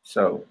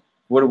 So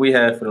what do we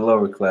have for the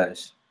lower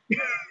class?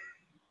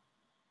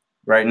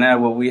 Right now,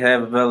 what we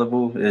have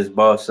available is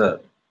boss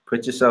up.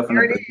 Put yourself in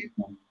a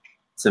position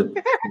to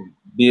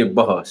be a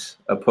boss,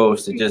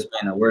 opposed to just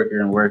being a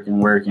worker and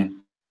working,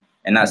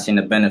 and not seeing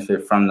the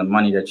benefit from the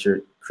money that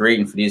you're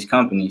creating for these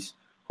companies,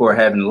 who are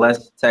having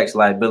less tax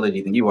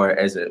liability than you are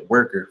as a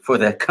worker for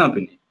that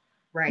company. You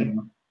Right.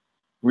 know,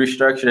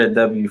 restructure that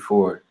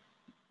W-4.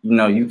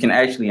 You can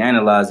actually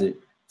analyze it,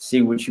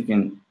 see what you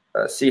can,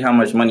 see how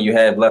much money you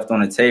have left on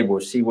the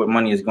table, see what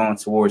money is going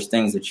towards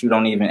things that you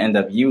don't even end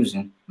up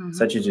using,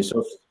 such as your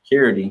Social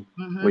Security,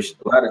 which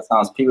a lot of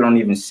times people don't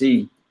even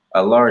see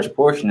a large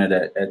portion of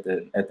that at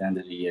the end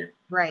of the year.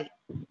 Right.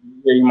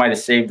 Yeah, you might have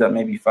saved up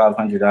maybe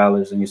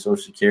 $500 in your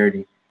Social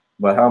Security,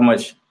 but how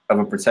much of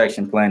a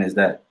protection plan is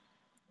that?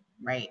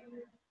 Right.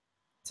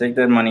 Take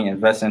that money,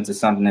 invest into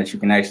something that you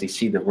can actually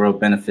see the real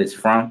benefits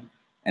from,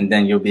 and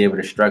then you'll be able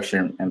to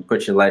structure and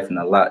put your life in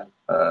a lot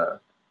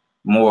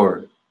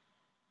more.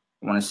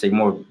 I want to say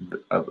more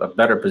a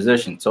better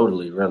position.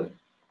 Totally, really. It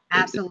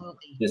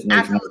Absolutely. just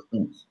makes more Absolutely.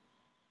 sense.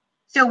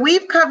 So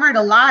we've covered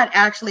a lot,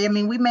 actually. I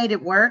mean, we made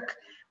it work.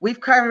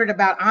 We've covered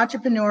about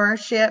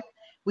entrepreneurship.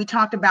 We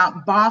talked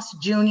about Boss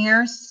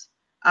Juniors,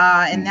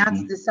 and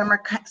that's the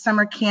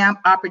summer camp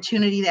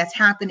opportunity that's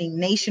happening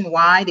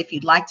nationwide. If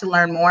you'd like to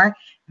learn more,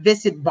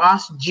 visit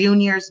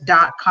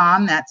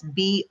bossjuniors.com. That's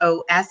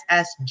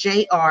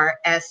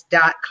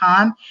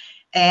BOSSJRS.com.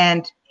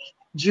 And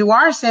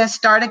Juar says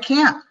start a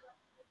camp.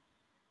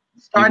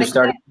 You Start can a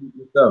start camp. it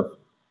yourself.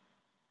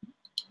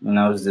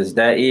 It's just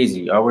that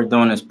easy. All we're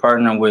doing is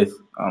partnering with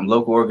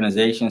local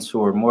organizations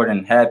who are more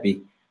than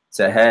happy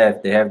they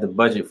have the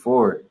budget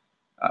for it,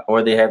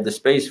 or they have the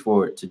space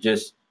for it to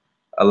just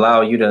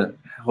allow you to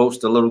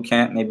host a little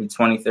camp, maybe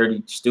 20,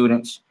 30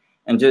 students,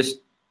 and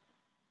just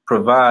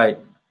provide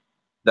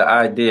the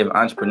idea of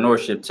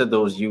entrepreneurship to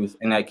those youth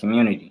in that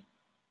community.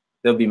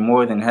 They'll be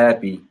more than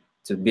happy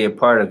to be a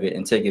part of it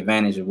and take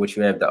advantage of what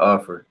you have to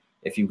offer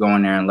if you go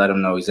in there and let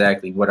them know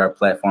exactly what our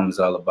platform is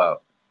all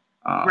about.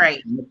 Right.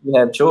 If you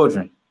have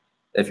children,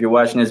 if you're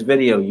watching this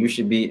video, you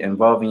should be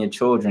involving your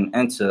children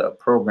into a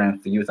program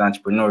for youth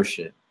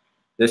entrepreneurship.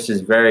 This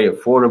is very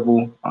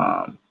affordable,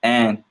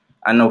 and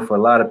I know for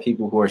a lot of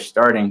people who are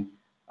starting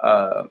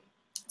to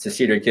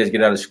see their kids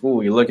get out of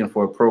school, you're looking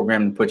for a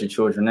program to put your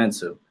children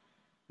into.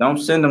 Don't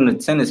send them to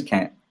tennis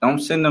camp. Don't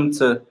send them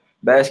to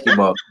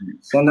basketball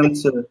camp. Send them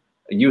to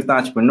a youth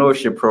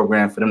entrepreneurship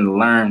program for them to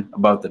learn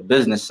about the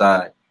business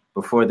side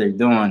before they're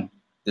doing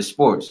the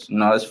sports.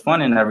 It's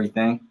fun and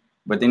everything,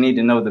 but they need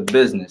to know the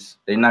business.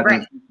 They're not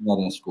going Right. to teach that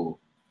in school.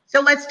 So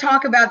let's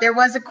talk about, there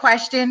was a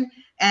question,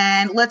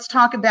 and let's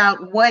talk about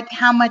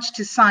how much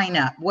to sign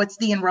up. What's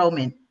the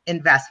enrollment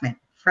investment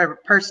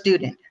per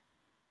student?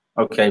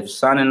 Okay, for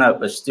signing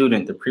up a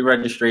student, the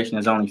pre-registration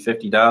is only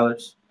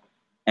 $50,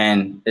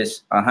 and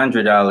it's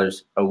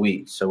 $100 a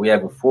week. So we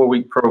have a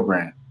 4-week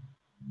program.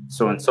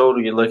 So in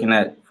total, you're looking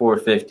at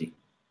 $450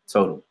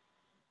 total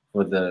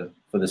for the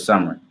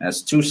summer.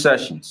 That's 2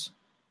 sessions,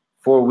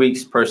 4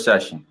 weeks per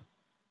session.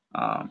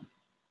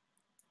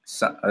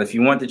 So if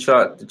you want the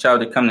child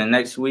to come the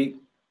next week,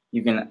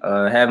 you can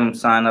have them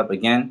sign up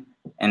again,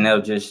 and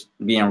they'll just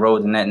be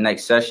enrolled in that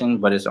next session.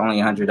 But it's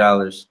only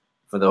 $100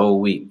 for the whole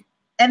week.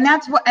 And I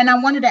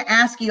wanted to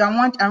ask you, I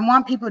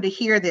want people to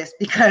hear this,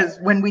 because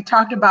when we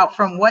talked about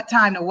from what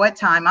time to what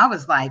time, I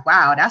was like,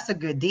 wow, that's a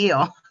good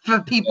deal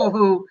for people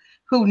who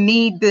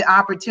need the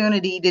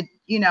opportunity to,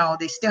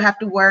 they still have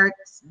to work.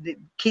 The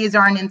kids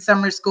aren't in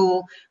summer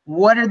school.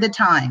 What are the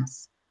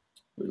times?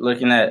 We're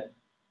looking at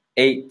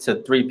 8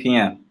 to 3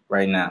 p.m.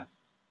 right now.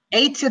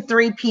 8 to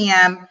 3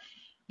 p.m.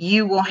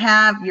 You will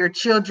have your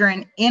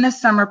children in a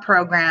summer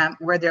program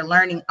where they're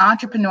learning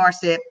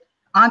entrepreneurship,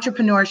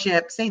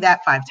 say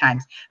that 5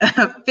 times,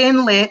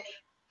 FinLit,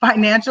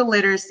 financial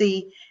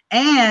literacy,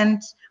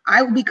 and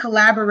I will be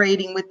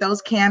collaborating with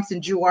those camps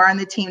and Juar and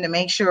the team to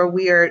make sure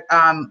we are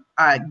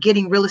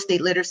getting real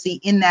estate literacy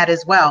in that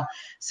as well.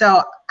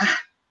 So,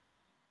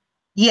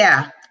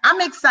 yeah, I'm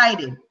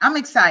excited.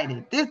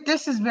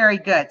 This is very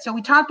good. So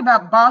we talked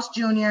about Boss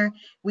Junior.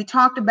 We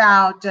talked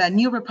about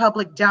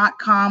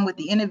newrepublic.com with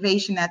the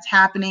innovation that's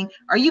happening.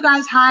 Are you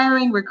guys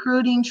hiring,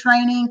 recruiting,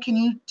 training? Can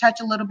you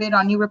touch a little bit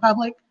on New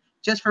Republic,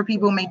 just for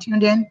people who may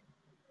tuned in?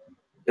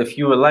 If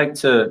you would like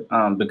to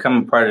become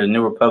a part of the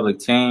New Republic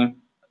team,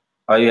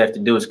 all you have to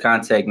do is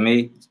contact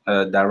me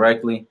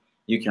directly.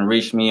 You can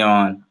reach me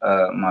on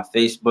my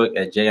Facebook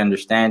at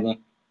JUnderstanding.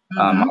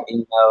 My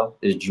email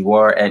is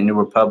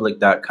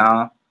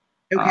juar@newrepublic.com.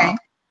 Okay.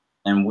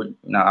 And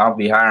I'll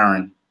be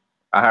hiring.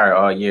 I hire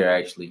all year,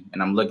 actually,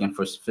 and I'm looking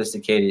for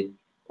sophisticated,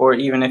 or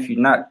even if you're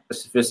not a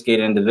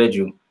sophisticated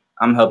individual,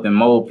 I'm helping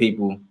mold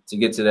people to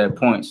get to that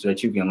point so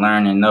that you can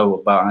learn and know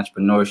about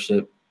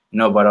entrepreneurship,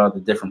 know about all the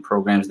different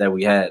programs that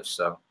we have.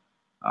 So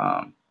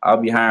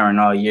I'll be hiring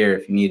all year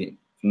if you need it.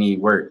 If you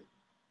need work.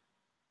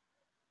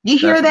 You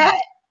hear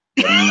that?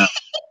 Let me know.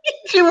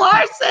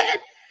 Juar said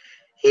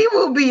he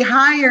will be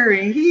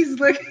hiring. He's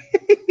looking.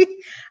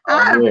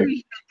 I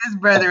appreciate this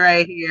brother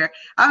right here.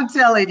 I'm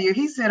telling you,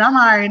 he said, I'm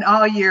hiring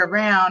all year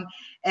round,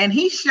 and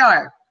he's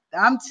sharp.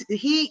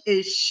 He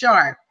is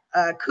sharp.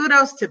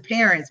 Kudos to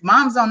parents.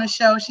 Mom's on the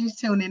show. She's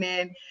tuning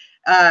in.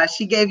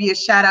 She gave you a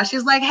shout out.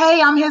 She's like,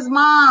 hey, I'm his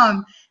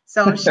mom.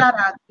 So shout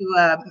out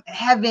to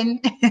Heaven.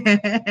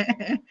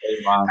 Hey,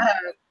 Mom.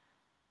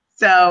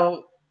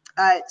 So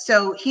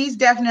So he's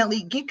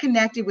definitely get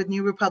connected with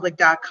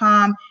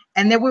newrepublic.com.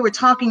 And then we were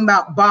talking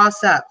about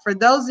Boss Up. For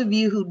those of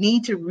you who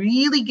need to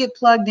really get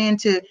plugged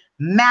into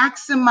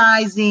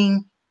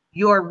maximizing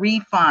your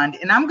refund,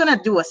 and I'm going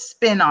to do a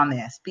spin on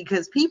this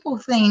because people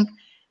think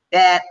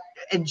that,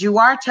 and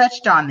Juar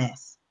touched on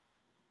this,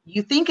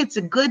 you think it's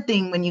a good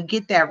thing when you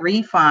get that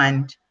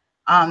refund,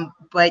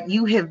 but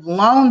you have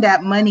loaned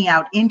that money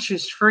out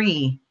interest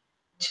free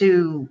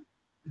to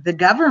the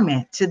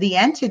government, to the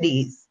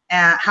entities.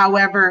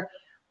 However,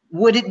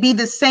 would it be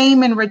the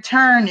same in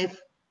return if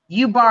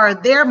you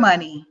borrowed their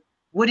money?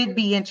 Would it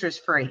be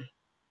interest free?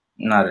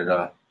 Not at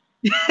all.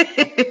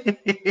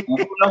 Who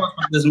knows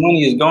what this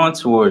money is going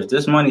towards?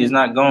 This money is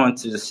not going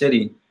to the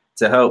city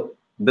to help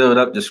build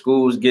up the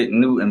schools, get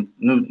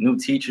new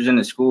teachers in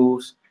the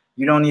schools.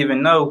 You don't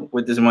even know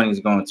what this money is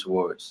going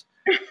towards.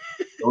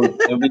 So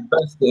it would be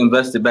best to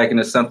invest it back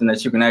into something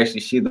that you can actually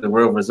see the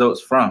real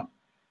results from.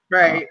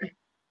 Right.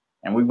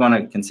 And we're going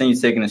to continue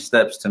taking the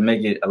steps to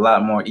make it a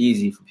lot more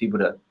easy for people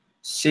to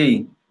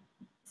see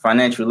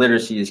financial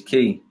literacy is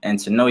key. And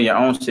to know your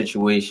own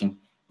situation,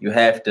 you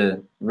have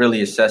to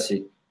really assess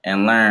it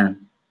and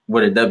learn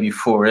what a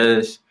W-4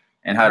 is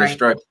and how to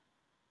structure.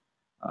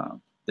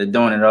 They're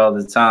doing it all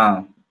the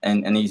time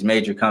in these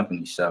major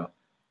companies. So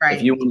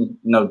if you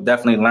want to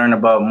definitely learn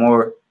about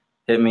more,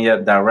 hit me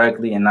up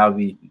directly, and I'll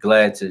be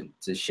glad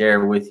to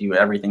share with you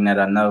everything that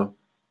I know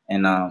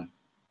and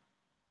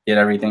get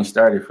everything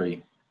started for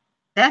you.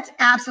 That's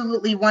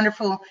absolutely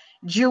wonderful.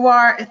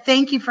 Juar,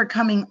 thank you for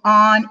coming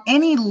on.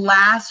 Any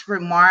last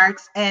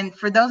remarks? And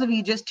for those of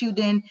you just tuned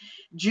in,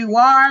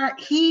 Juar,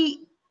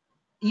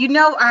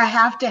 I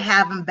have to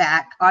have him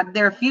back.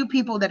 There are a few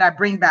people that I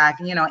bring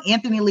back.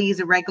 Anthony Lee is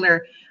a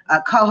regular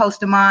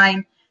co-host of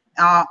mine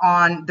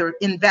on the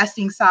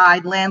investing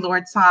side,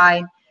 landlord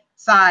side.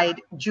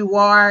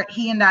 Juar,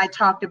 he and I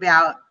talked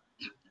about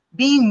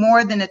being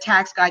more than a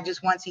tax guy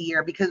just once a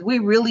year, because we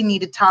really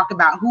need to talk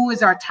about who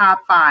is our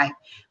top 5,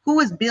 who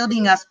is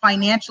building us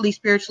financially,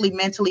 spiritually,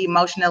 mentally,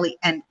 emotionally,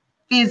 and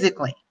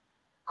physically.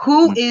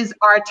 Who is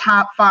our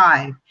top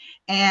 5?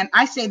 And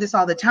I say this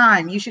all the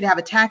time. You should have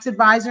a tax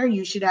advisor.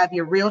 You should have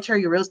your realtor,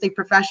 your real estate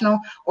professional,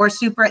 or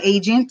super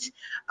agent,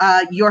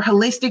 your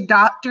holistic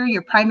doctor,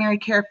 your primary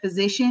care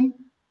physician.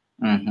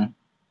 Mm-hmm.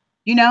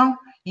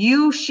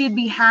 You should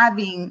be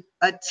having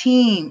a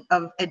team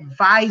of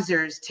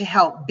advisors to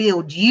help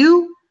build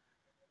you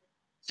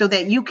so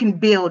that you can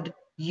build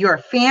your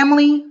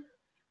family.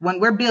 When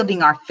we're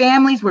building our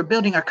families, we're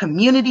building our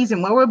communities.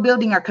 And when we're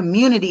building our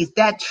communities,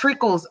 that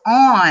trickles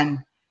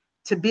on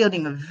to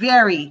building a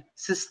very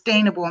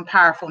sustainable and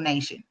powerful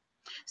nation.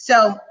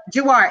 So,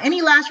 Juar,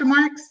 any last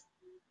remarks?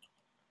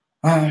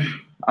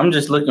 I'm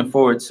just looking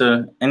forward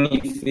to any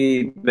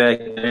feedback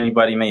that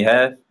anybody may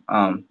have.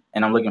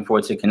 And I'm looking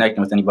forward to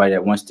connecting with anybody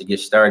that wants to get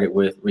started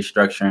with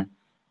restructuring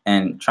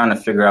and trying to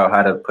figure out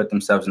how to put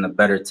themselves in a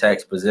better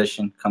tax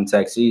position come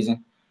tax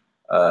season.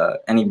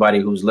 Anybody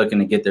who's looking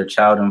to get their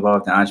child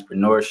involved in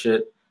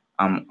entrepreneurship,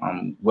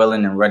 I'm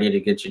willing and ready to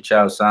get your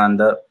child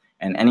signed up.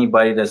 And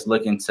anybody that's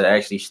looking to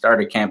actually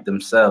start a camp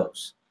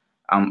themselves,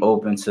 I'm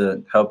open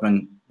to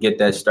helping get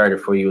that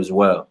started for you as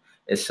well.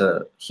 It's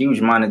a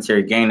huge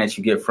monetary gain that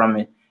you get from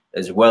it,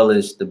 as well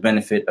as the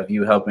benefit of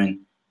you helping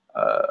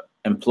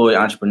employ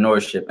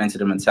entrepreneurship into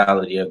the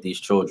mentality of these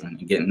children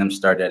and getting them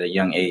started at a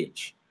young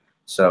age.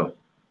 So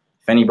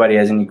if anybody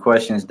has any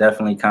questions,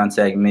 definitely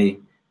contact me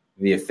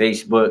via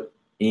Facebook,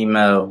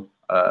 email.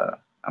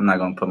 I'm not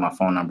going to put my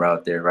phone number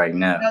out there right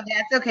now. No,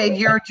 that's okay.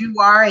 You're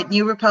Juar at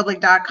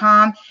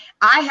newrepublic.com.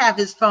 I have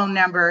his phone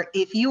number.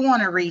 If you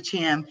want to reach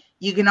him,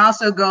 you can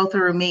also go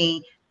through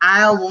me.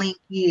 I'll link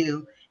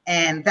you.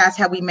 And that's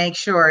how we make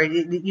sure,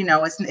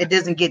 it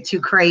doesn't get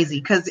too crazy.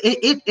 Because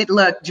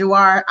look,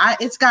 Juar,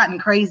 it's gotten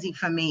crazy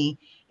for me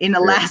in the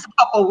last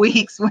couple of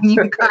weeks when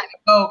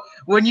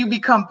you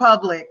become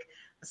public.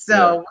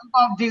 So we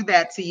won't do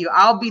that to you.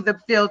 I'll be the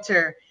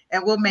filter,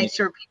 and we'll make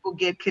sure people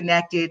get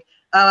connected.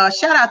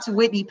 Shout out to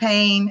Whitney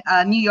Payne.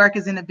 New York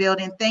is in the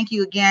building. Thank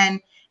you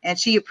again. And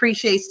she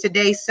appreciates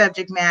today's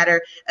subject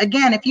matter.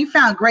 Again, if you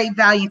found great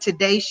value in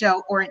today's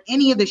show or in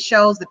any of the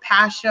shows, the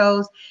past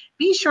shows,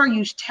 be sure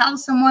you tell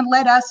someone,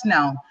 let us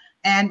know,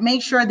 and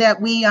make sure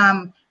that we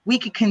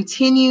can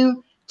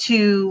continue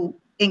to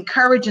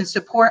encourage and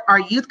support our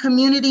youth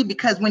community.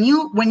 Because when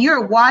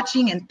you're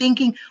watching and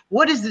thinking,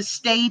 what is the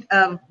state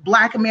of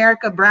Black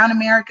America, Brown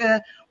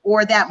America,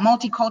 or that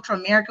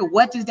multicultural America,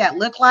 what does that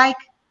look like?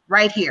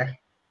 Right here.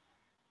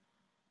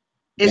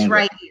 It's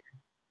right here.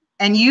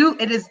 And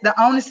the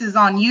onus is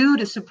on you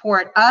to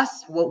support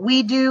us, what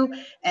we do,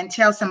 and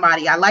tell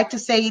somebody. I like to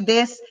say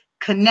this: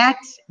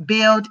 connect,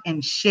 build,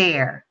 and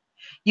share.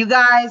 You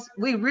guys,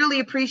 we really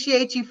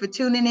appreciate you for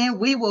tuning in.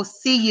 We will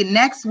see you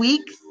next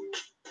week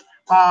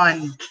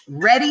on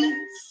Ready,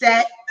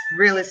 Set,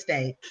 Real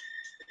Estate.